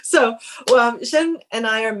Shen and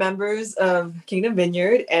I are members of Kingdom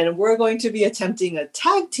Vineyard, and we're going to be attempting a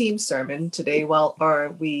tag team sermon today while our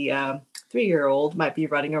 3-year-old might be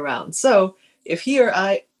running around. So if he or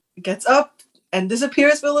I gets up and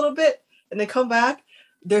disappears for a little bit and then come back,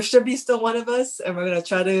 there should be still one of us, and we're going to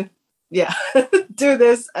try to, do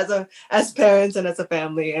this as parents and as a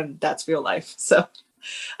family, and that's real life. So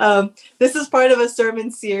this is part of a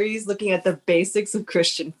sermon series looking at the basics of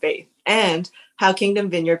Christian faith and how Kingdom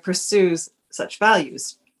Vineyard pursues such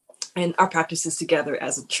values and our practices together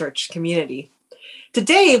as a church community.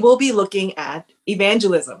 Today, we'll be looking at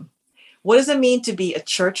evangelism. What does it mean to be a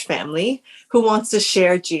church family who wants to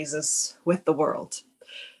share Jesus with the world?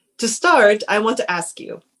 To start, I want to ask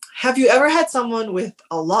you, have you ever had someone with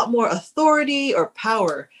a lot more authority or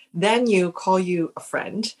power than you call you a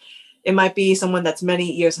friend? It might be someone that's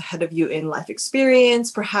many years ahead of you in life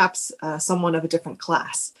experience, perhaps someone of a different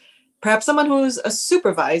class, perhaps someone who's a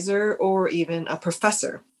supervisor or even a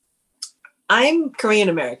professor. I'm Korean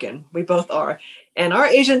American, we both are, and our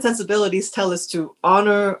Asian sensibilities tell us to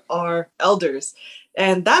honor our elders.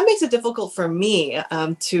 And that makes it difficult for me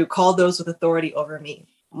to call those with authority over me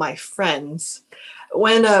my friends.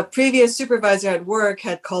 When a previous supervisor at work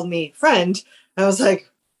had called me friend, I was like,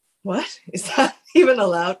 what? Is that even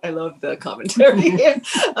allowed? I love the commentary here.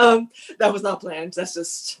 That was not planned. That's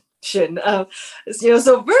just Shin.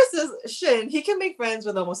 So versus Shin, he can make friends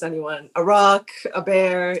with almost anyone. A rock, a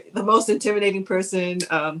bear, the most intimidating person,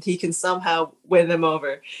 he can somehow win them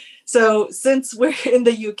over. So since we're in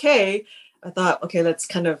the UK, I thought, okay, let's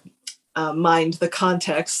kind of mind the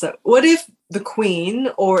context. So what if the queen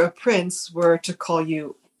or a prince were to call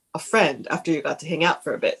you a friend after you got to hang out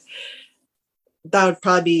for a bit? That would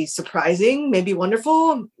probably be surprising, maybe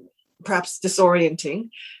wonderful, perhaps disorienting,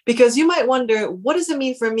 because you might wonder, what does it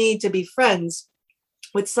mean for me to be friends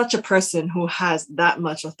with such a person who has that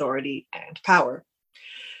much authority and power?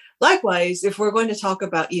 Likewise, if we're going to talk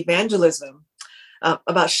about evangelism,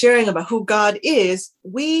 about sharing about who God is,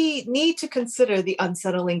 we need to consider the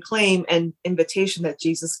unsettling claim and invitation that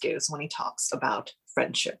Jesus gives when he talks about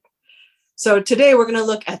friendship. So today we're going to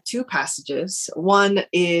look at two passages. One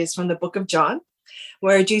is from the book of John,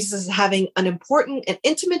 where Jesus is having an important and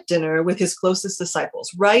intimate dinner with his closest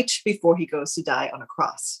disciples right before he goes to die on a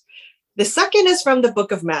cross. The second is from the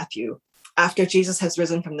book of Matthew, after Jesus has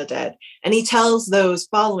risen from the dead, and he tells those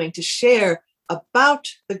following to share about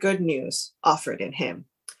the good news offered in him.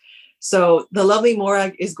 So the lovely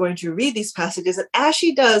Morag is going to read these passages, and as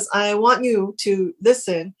she does, I want you to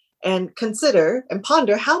listen and consider and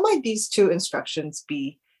ponder how might these two instructions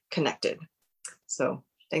be connected. So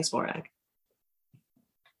thanks, Morag.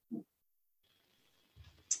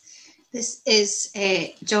 This is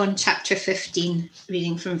John chapter 15,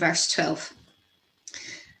 reading from verse 12.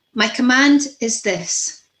 My command is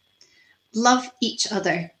this: love each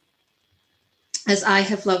other as I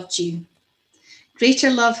have loved you. Greater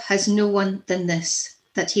love has no one than this,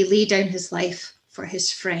 that he lay down his life for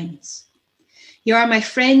his friends. You are my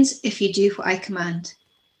friends if you do what I command.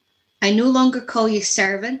 I no longer call you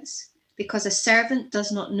servants, because a servant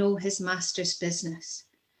does not know his master's business.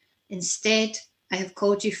 Instead, I have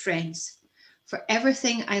called you friends, for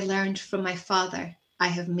everything I learned from my Father I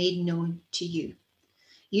have made known to you.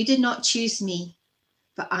 You did not choose me,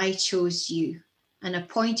 but I chose you and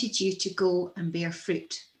appointed you to go and bear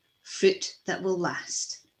fruit, fruit that will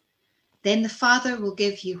last. Then the Father will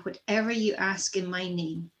give you whatever you ask in my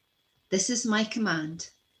name. This is my command: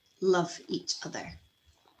 love each other.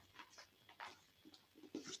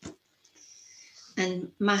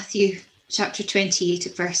 And Matthew chapter 28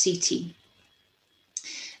 at verse 18.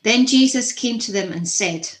 Then Jesus came to them and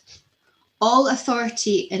said, all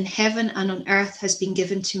authority in heaven and on earth has been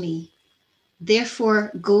given to me.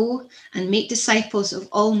 Therefore, go and make disciples of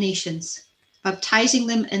all nations, baptizing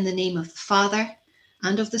them in the name of the Father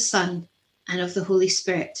and of the Son and of the Holy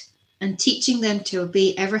Spirit, and teaching them to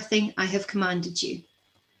obey everything I have commanded you.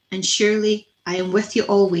 And surely I am with you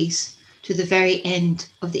always to the very end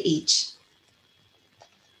of the age.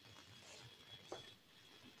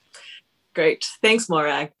 Great. Thanks,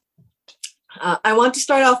 Morag. I want to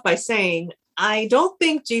start off by saying I don't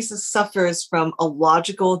think Jesus suffers from a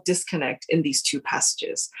logical disconnect in these two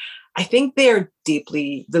passages. I think they are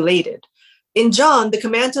deeply related. In John, the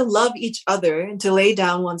command to love each other and to lay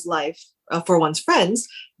down one's life for one's friends,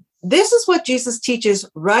 this is what Jesus teaches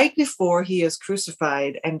right before he is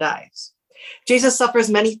crucified and dies. Jesus suffers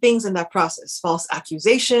many things in that process: false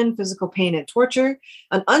accusation, physical pain and torture,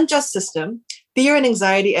 an unjust system, fear and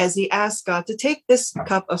anxiety as he asks God to take this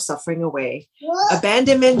cup of suffering away,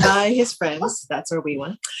 abandonment by his friends, that's our wee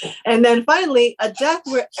one, and then finally a death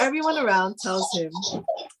where everyone around tells him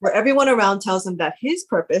that his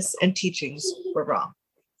purpose and teachings were wrong.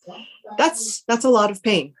 That's a lot of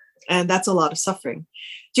pain, and that's a lot of suffering.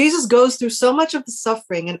 Jesus goes through so much of the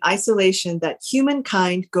suffering and isolation that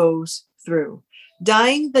humankind goes through,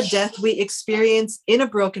 dying the death we experience in a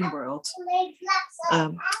broken world.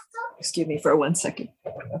 Excuse me for 1 second.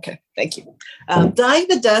 Okay, thank you. Dying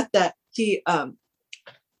the death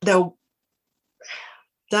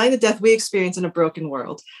dying the death we experience in a broken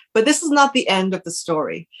world. But this is not the end of the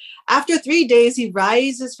story. After 3 days, he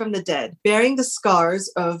rises from the dead, bearing the scars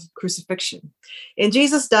of crucifixion. And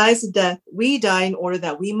Jesus dies the death we die in order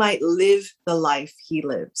that we might live the life he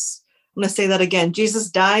lives. I'm going to say that again. Jesus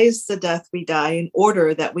dies the death we die in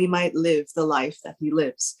order that we might live the life that he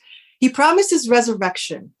lives. He promises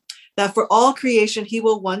resurrection, that for all creation, he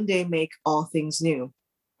will one day make all things new.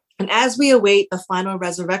 And as we await the final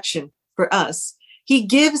resurrection for us, he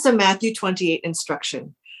gives a Matthew 28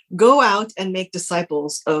 instruction. Go out and make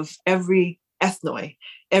disciples of every ethnoi,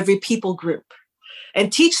 every people group,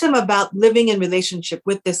 and teach them about living in relationship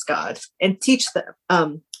with this God, and teach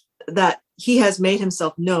them that he has made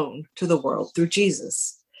himself known to the world through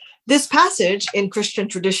Jesus. This passage in Christian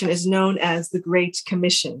tradition is known as the Great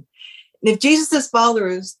Commission. And if Jesus'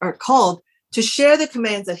 followers are called to share the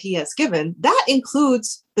commands that he has given, that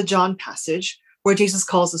includes the John passage where Jesus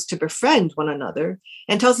calls us to befriend one another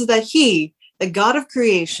and tells us that he, the God of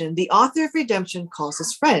creation, the author of redemption, calls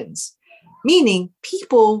us friends, meaning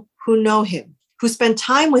people who know him, who spend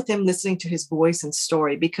time with him listening to his voice and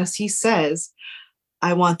story, because he says,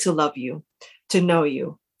 I want to love you, to know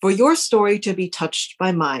you, for your story to be touched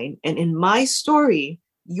by mine. And in my story,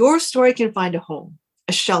 your story can find a home,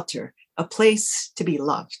 a shelter, a place to be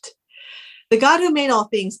loved. The God who made all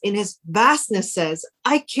things in his vastness says,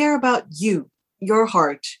 I care about you, your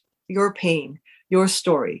heart, your pain, your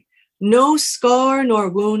story. No scar, nor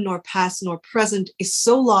wound, nor past, nor present is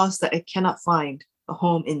so lost that it cannot find a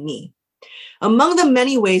home in me. Among the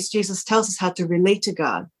many ways Jesus tells us how to relate to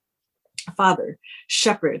God, Father,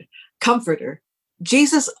 Shepherd, Comforter,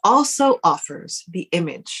 Jesus also offers the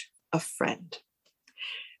image of friend.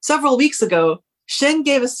 Several weeks ago, Shen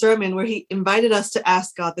gave a sermon where he invited us to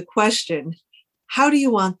ask God the question, how do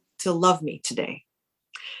you want to love me today?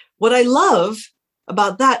 What I love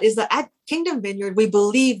about that is that at Kingdom Vineyard, we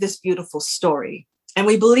believe this beautiful story, and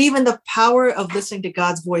we believe in the power of listening to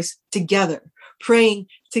God's voice together, praying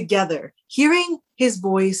together, hearing his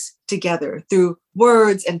voice together through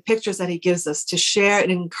words and pictures that he gives us to share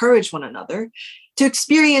and encourage one another, to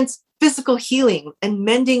experience physical healing and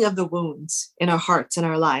mending of the wounds in our hearts and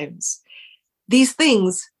our lives. These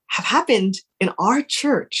things have happened in our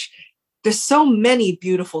church. There's so many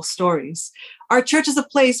beautiful stories. Our church is a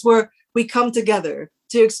place where we come together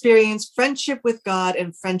to experience friendship with God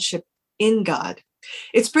and friendship in God.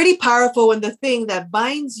 It's pretty powerful when the thing that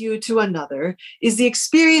binds you to another is the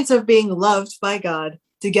experience of being loved by God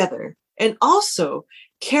together, and also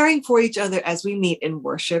caring for each other as we meet in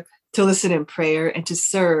worship, to listen in prayer, and to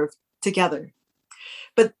serve together.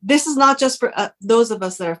 But this is not just for those of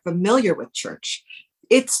us that are familiar with church.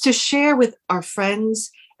 It's to share with our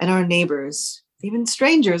friends and our neighbors, even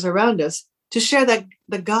strangers around us, to share that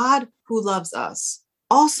the God who loves us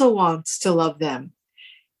also wants to love them.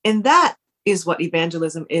 And that is what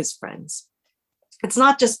evangelism is, friends. It's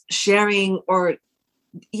not just sharing or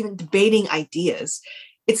even debating ideas.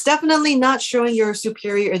 It's definitely not showing your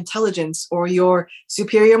superior intelligence or your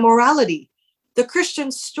superior morality. The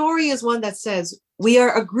Christian story is one that says we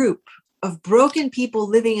are a group of broken people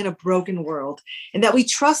living in a broken world, and that we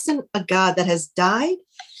trust in a God that has died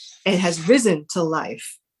and has risen to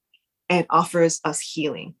life and offers us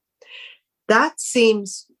healing. That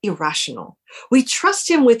seems irrational. We trust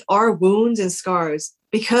him with our wounds and scars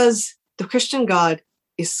because the Christian God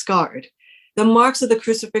is scarred. The marks of the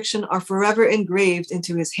crucifixion are forever engraved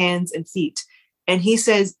into his hands and feet. And he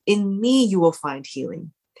says, in me you will find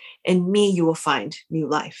healing. In me you will find new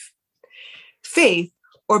life. Faith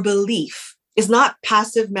or belief is not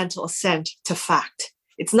passive mental assent to fact.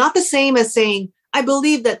 It's not the same as saying, I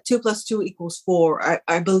believe that 2 + 2 = 4.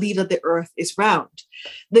 I believe that the earth is round.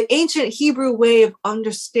 The ancient Hebrew way of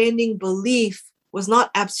understanding belief was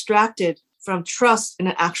not abstracted from trust in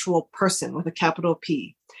an actual person with a capital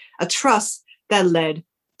P, a trust that led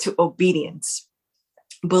to obedience.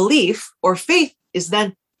 Belief or faith is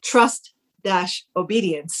then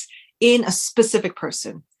trust-obedience in a specific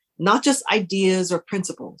person, not just ideas or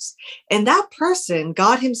principles. And that person,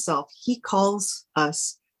 God himself, he calls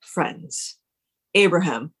us friends.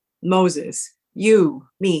 Abraham, Moses, You,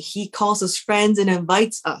 me, he calls us friends and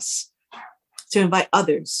invites us to invite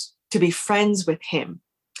others to be friends with him.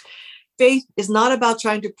 Faith is not about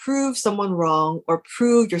trying to prove someone wrong or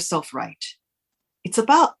prove yourself right. It's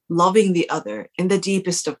about loving the other in the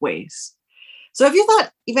deepest of ways. So if you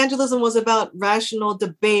thought evangelism was about rational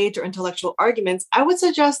debate or intellectual arguments, I would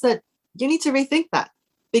suggest that you need to rethink that,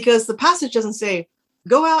 because the passage doesn't say,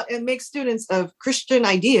 go out and make students of Christian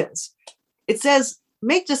ideas. It says,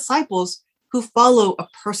 make disciples who follow a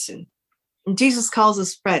person. And Jesus calls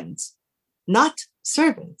us friends, not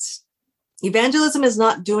servants. Evangelism is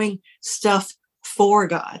not doing stuff for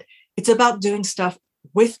God. It's about doing stuff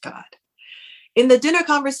with God. In the dinner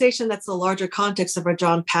conversation, that's the larger context of our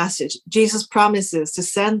John passage, Jesus promises to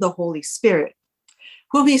send the Holy Spirit,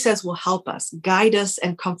 whom he says will help us, guide us,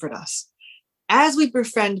 and comfort us as we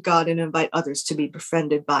befriend God and invite others to be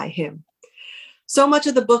befriended by him. So much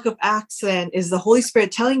of the book of Acts then is the Holy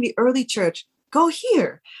Spirit telling the early church, go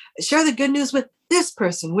here, share the good news with this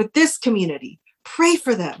person, with this community, pray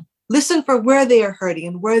for them, listen for where they are hurting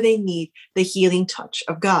and where they need the healing touch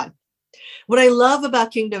of God. What I love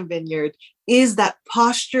about Kingdom Vineyard is that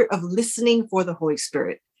posture of listening for the Holy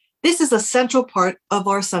Spirit. This is a central part of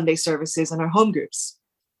our Sunday services and our home groups.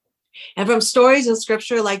 And from stories in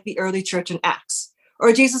scripture like the early church in Acts,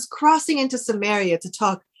 or Jesus crossing into Samaria to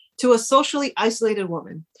talk to a socially isolated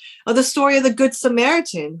woman, or the story of the Good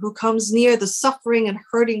Samaritan who comes near the suffering and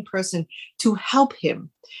hurting person to help him.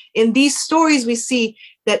 In these stories, we see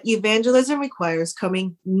that evangelism requires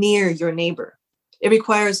coming near your neighbor. It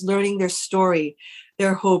requires learning their story,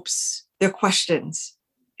 their hopes, their questions,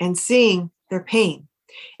 and seeing their pain.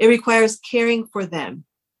 It requires caring for them,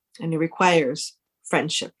 and it requires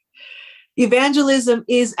friendship. Evangelism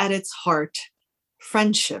is at its heart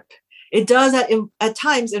friendship. It does at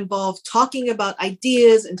times involve talking about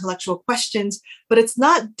ideas, intellectual questions, but it's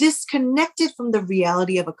not disconnected from the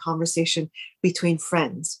reality of a conversation between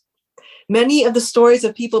friends. Many of the stories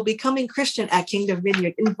of people becoming Christian at Kingdom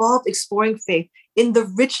Vineyard involve exploring faith in the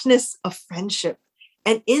richness of friendship,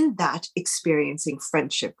 and in that experiencing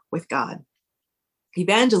friendship with God.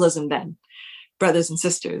 Evangelism then, brothers and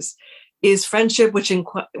sisters, is friendship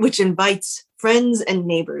which invites friends and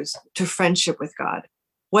neighbors to friendship with God,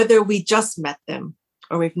 whether we just met them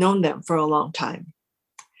or we've known them for a long time.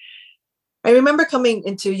 I remember coming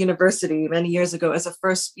into university many years ago as a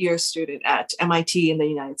first-year student at MIT in the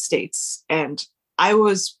United States, and I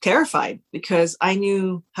was terrified because I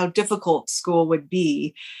knew how difficult school would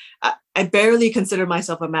be. I barely considered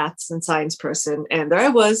myself a maths and science person, and there I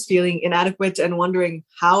was feeling inadequate and wondering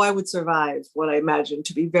how I would survive what I imagined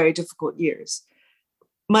to be very difficult years.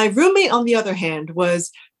 My roommate, on the other hand,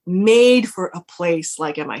 was made for a place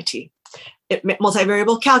like MIT.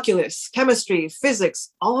 Multivariable calculus, chemistry,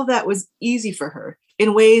 physics, all of that was easy for her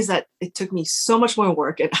in ways that it took me so much more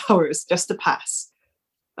work and hours just to pass.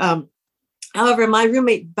 However, my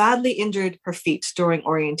roommate badly injured her feet during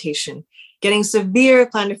orientation, getting severe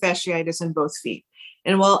plantar fasciitis in both feet.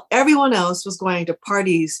 And while everyone else was going to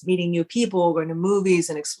parties, meeting new people, going to movies,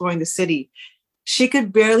 and exploring the city, she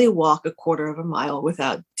could barely walk a quarter of a mile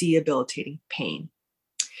without debilitating pain.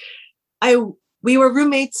 We were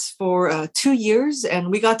roommates for 2 years, and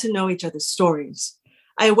we got to know each other's stories.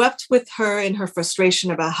 I wept with her in her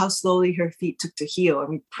frustration about how slowly her feet took to heal, and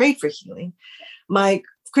we prayed for healing. My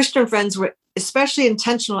Christian friends were especially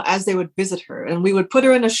intentional as they would visit her, and we would put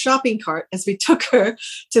her in a shopping cart as we took her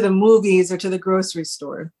to the movies or to the grocery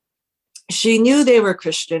store. She knew they were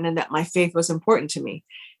Christian and that my faith was important to me,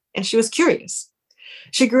 and she was curious.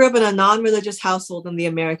 She grew up in a non-religious household in the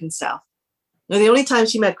American South. Now, the only time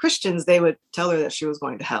she met Christians, they would tell her that she was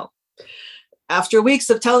going to hell. After weeks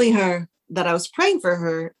of telling her that I was praying for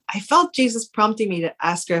her, I felt Jesus prompting me to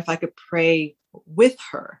ask her if I could pray with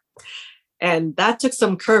her. And that took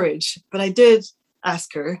some courage, but I did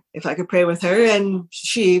ask her if I could pray with her. And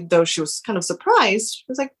she, though she was kind of surprised,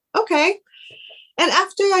 was like, okay. And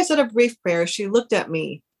after I said a brief prayer, she looked at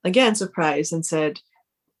me, again surprised, and said,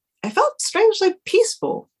 I felt strangely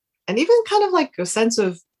peaceful and even kind of like a sense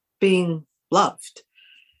of being loved.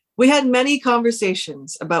 We had many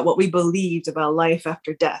conversations about what we believed about life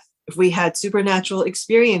after death, if we had supernatural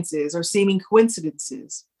experiences or seeming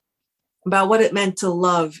coincidences, about what it meant to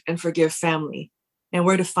love and forgive family, and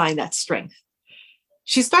where to find that strength.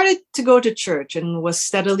 She started to go to church and was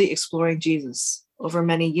steadily exploring Jesus over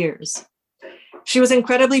many years. She was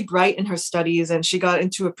incredibly bright in her studies, and she got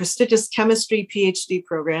into a prestigious chemistry PhD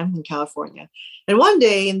program in California. And one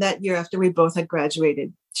day in that year, after we both had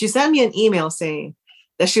graduated, she sent me an email saying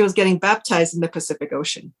that she was getting baptized in the Pacific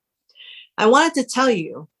Ocean. I wanted to tell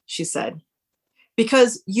you, she said,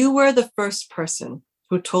 because you were the first person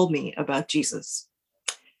who told me about Jesus.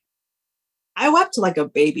 I wept like a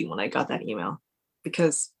baby when I got that email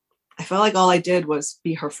because I felt like all I did was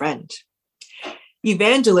be her friend.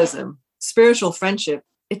 Evangelism, spiritual friendship,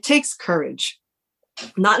 it takes courage.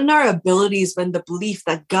 Not in our abilities, but in the belief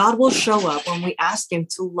that God will show up when we ask him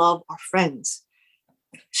to love our friends.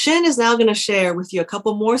 Shin is now going to share with you a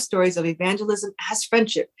couple more stories of evangelism as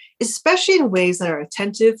friendship, especially in ways that are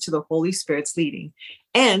attentive to the Holy Spirit's leading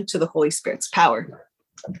and to the Holy Spirit's power.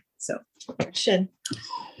 So, Shin.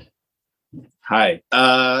 Hi.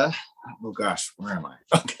 Oh gosh, where am I?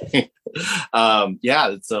 Okay. Yeah,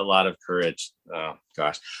 it's a lot of courage. Oh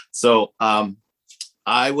gosh. So,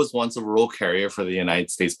 I was once a rural carrier for the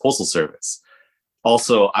United States Postal Service.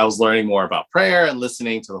 Also, I was learning more about prayer and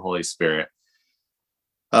listening to the Holy Spirit.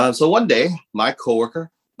 So one day, my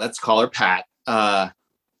coworker, let's call her Pat,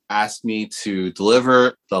 asked me to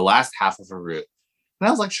deliver the last half of her route. And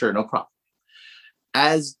I was like, sure, no problem.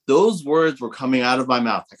 As those words were coming out of my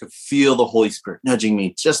mouth, I could feel the Holy Spirit nudging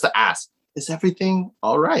me just to ask, is everything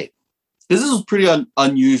all right? This is pretty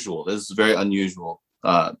unusual. This is very unusual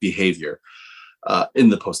behavior in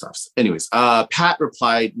the post office. Anyways, Pat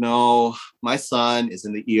replied, no, my son is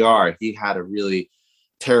in the ER. He had a really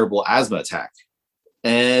terrible asthma attack.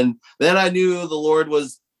 And then I knew the Lord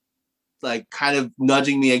was like kind of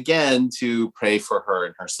nudging me again to pray for her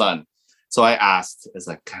and her son. So I asked, "Is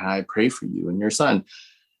like, can I pray for you and your son?"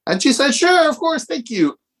 And she said, "Sure, of course, thank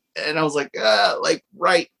you." And I was like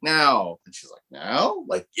right now. And she's like, "Now?"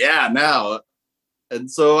 Like, yeah, now. And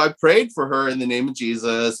so I prayed for her in the name of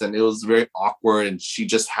Jesus, and it was very awkward. And she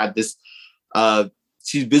just had this,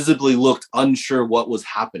 she visibly looked unsure what was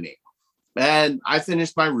happening. And I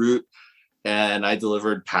finished my route and I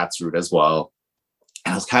delivered Pat's route as well.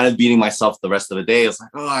 And I was kind of beating myself the rest of the day. I was like,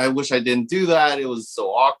 oh, I wish I didn't do that. It was so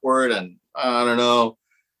awkward. And I don't know.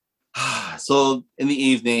 So in the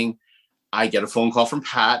evening, I get a phone call from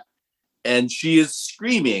Pat, and she is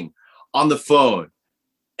screaming on the phone.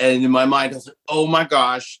 And in my mind, I was like, oh my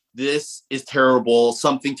gosh, this is terrible.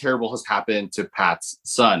 Something terrible has happened to Pat's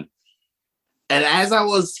son. And as I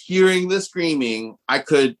was hearing the screaming, I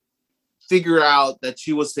could figure out that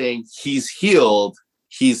she was saying, he's healed,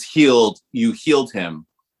 you healed him.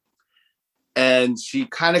 And she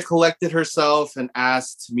kind of collected herself and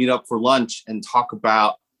asked to meet up for lunch and talk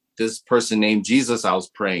about this person named Jesus I was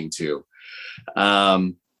praying to.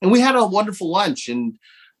 And we had a wonderful lunch, and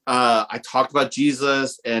I talked about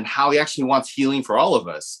Jesus and how he actually wants healing for all of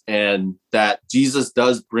us, and that Jesus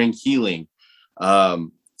does bring healing.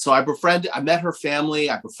 So I met her family,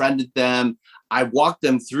 I befriended them, I walked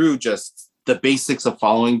them through just the basics of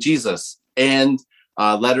following Jesus, and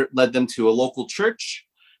led them to a local church.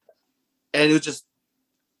 And it was just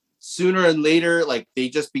sooner and later, like they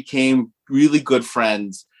just became really good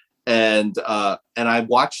friends. And I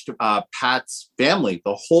watched Pat's family,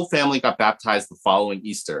 the whole family got baptized the following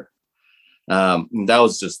Easter. And that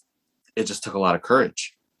was it just took a lot of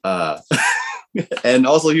courage. And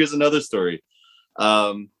also here's another story.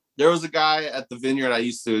 There was a guy at the vineyard I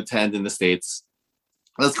used to attend in the States.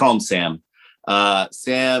 Let's call him Sam.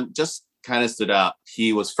 Sam just kind of stood out.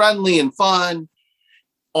 He was friendly and fun.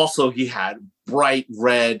 Also, he had bright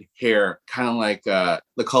red hair, kind of like the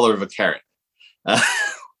color of a carrot.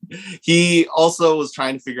 He also was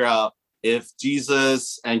trying to figure out if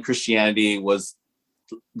Jesus and Christianity was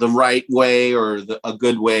the right way or a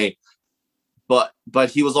good way.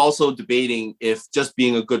 But he was also debating if just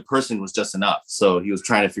being a good person was just enough. So he was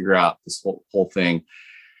trying to figure out this whole thing.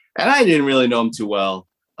 And I didn't really know him too well.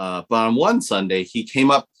 But on one Sunday, he came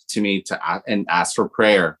up to me and asked for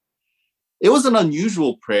prayer. It was an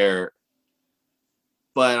unusual prayer,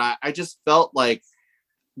 but I just felt like,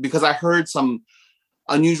 because I heard some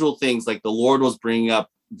unusual things, like the Lord was bringing up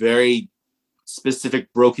very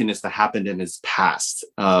specific brokenness that happened in his past.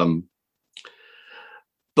 But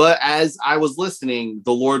as I was listening,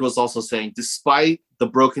 the Lord was also saying, despite the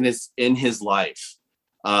brokenness in his life,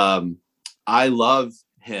 I love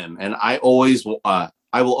him, and I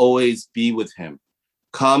will always be with him.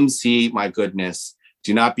 Come see my goodness.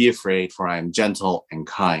 Do not be afraid, for I am gentle and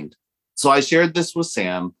kind. So I shared this with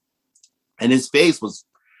Sam, and his face was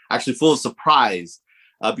actually full of surprise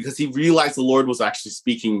because he realized the Lord was actually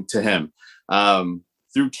speaking to him.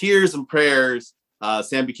 Through tears and prayers,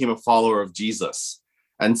 Sam became a follower of Jesus.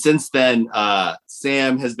 And since then,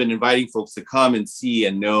 Sam has been inviting folks to come and see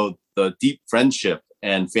and know the deep friendship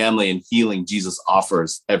and family and healing Jesus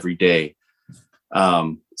offers every day.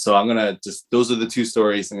 So I'm going to those are the two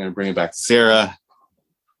stories. I'm going to bring it back to Sarah.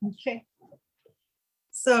 Okay.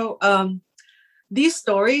 So these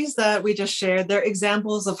stories that we just shared, they're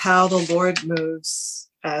examples of how the Lord moves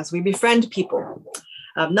as we befriend people.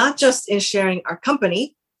 not just in sharing our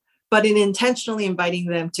company, but in intentionally inviting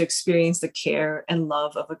them to experience the care and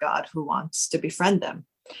love of a God who wants to befriend them.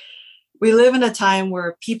 We live in a time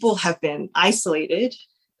where people have been isolated,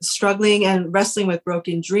 struggling and wrestling with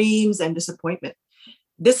broken dreams and disappointment.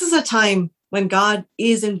 This is a time when God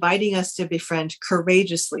is inviting us to befriend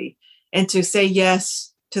courageously and to say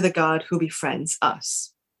yes to the God who befriends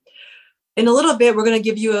us. In a little bit, we're going to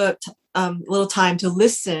give you a little time to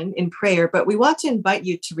listen in prayer, but we want to invite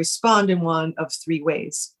you to respond in one of three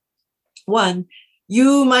ways. One,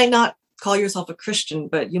 you might not call yourself a Christian,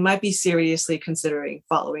 but you might be seriously considering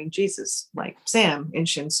following Jesus, like Sam in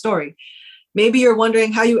Shin's story. Maybe you're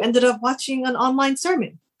wondering how you ended up watching an online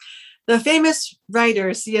sermon. The famous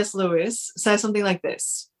writer C.S. Lewis says something like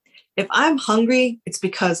this: if I'm hungry, it's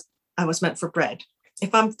because I was meant for bread.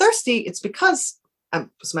 If I'm thirsty, it's because I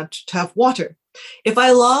was meant to have water. If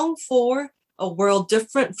I long for a world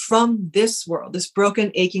different from this world, this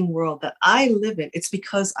broken, aching world that I live in, it's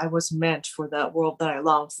because I was meant for that world that I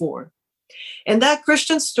long for. And that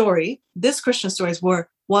Christian story, this Christian story is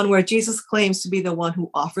one where Jesus claims to be the one who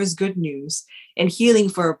offers good news and healing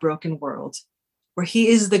for a broken world, where he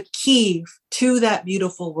is the key to that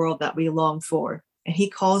beautiful world that we long for. And he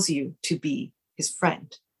calls you to be his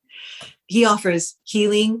friend. He offers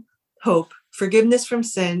healing, hope, forgiveness from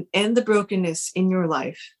sin, and the brokenness in your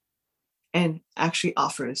life, and actually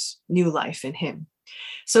offers new life in him.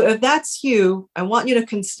 So if that's you, I want you to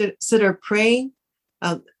consider praying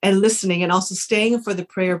and listening, and also staying for the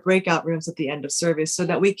prayer breakout rooms at the end of service so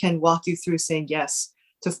that we can walk you through saying yes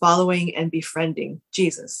to following and befriending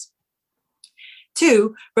Jesus.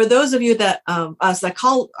 Two, for those of you that us that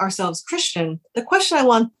call ourselves Christian, the question I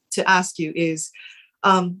want to ask you is,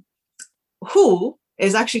 who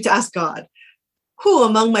is actually to ask God, who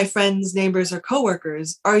among my friends, neighbors, or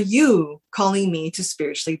coworkers are you calling me to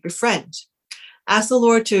spiritually befriend? Ask the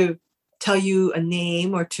Lord to tell you a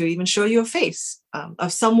name or to even show you a face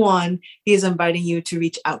of someone he is inviting you to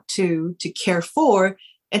reach out to care for,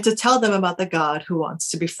 and to tell them about the God who wants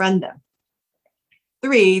to befriend them.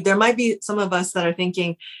 Three, there might be some of us that are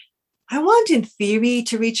thinking, I want in theory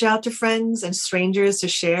to reach out to friends and strangers to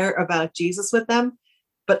share about Jesus with them,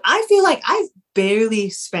 but I feel like I've barely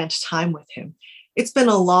spent time with him. It's been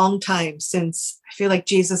a long time since I feel like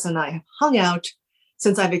Jesus and I have hung out,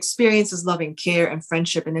 since I've experienced his loving care and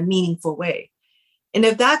friendship in a meaningful way. And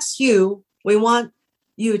if that's you, we want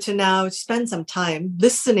you to now spend some time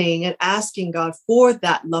listening and asking God for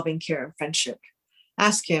that loving care and friendship.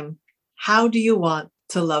 Ask him, how do you want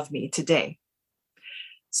to love me today?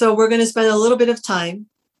 So we're going to spend a little bit of time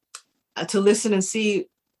to listen and see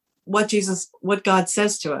what God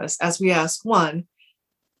says to us as we ask. One,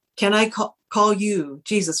 can I call you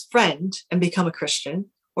Jesus' friend and become a Christian?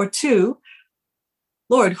 Or two,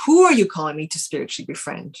 Lord, who are you calling me to spiritually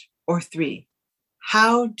befriend? Or three,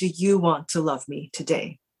 how do you want to love me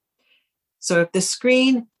today? So if the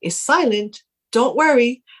screen is silent, don't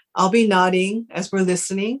worry. I'll be nodding as we're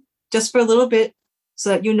listening just for a little bit so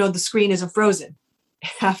that you know the screen isn't frozen.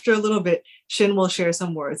 After a little bit, Shin will share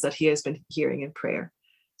some words that he has been hearing in prayer.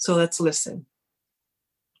 So let's listen.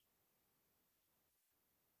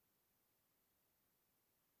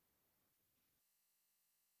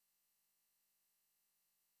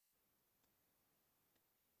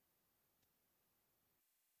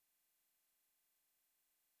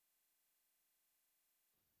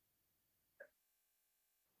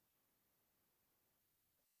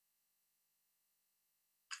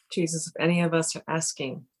 Jesus, if any of us are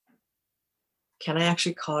asking, can I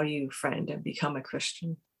actually call you friend and become a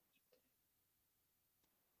Christian?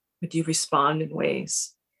 Would you respond in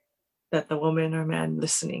ways that the woman or man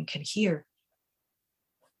listening can hear?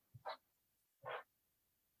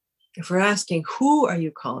 If we're asking, who are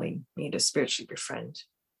you calling me to spiritually befriend?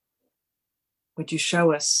 Would you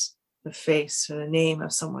show us the face or the name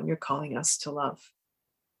of someone you're calling us to love?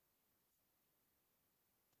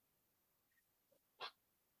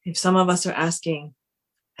 If some of us are asking,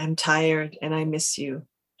 I'm tired and I miss you,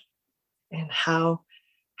 and how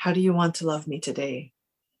do you want to love me today?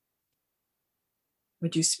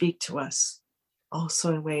 Would you speak to us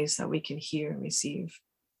also in ways that we can hear and receive?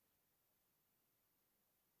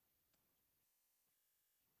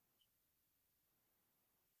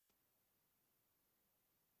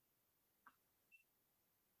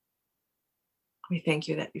 We thank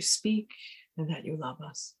you that you speak and that you love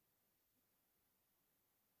us.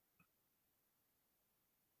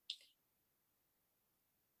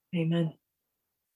 Amen.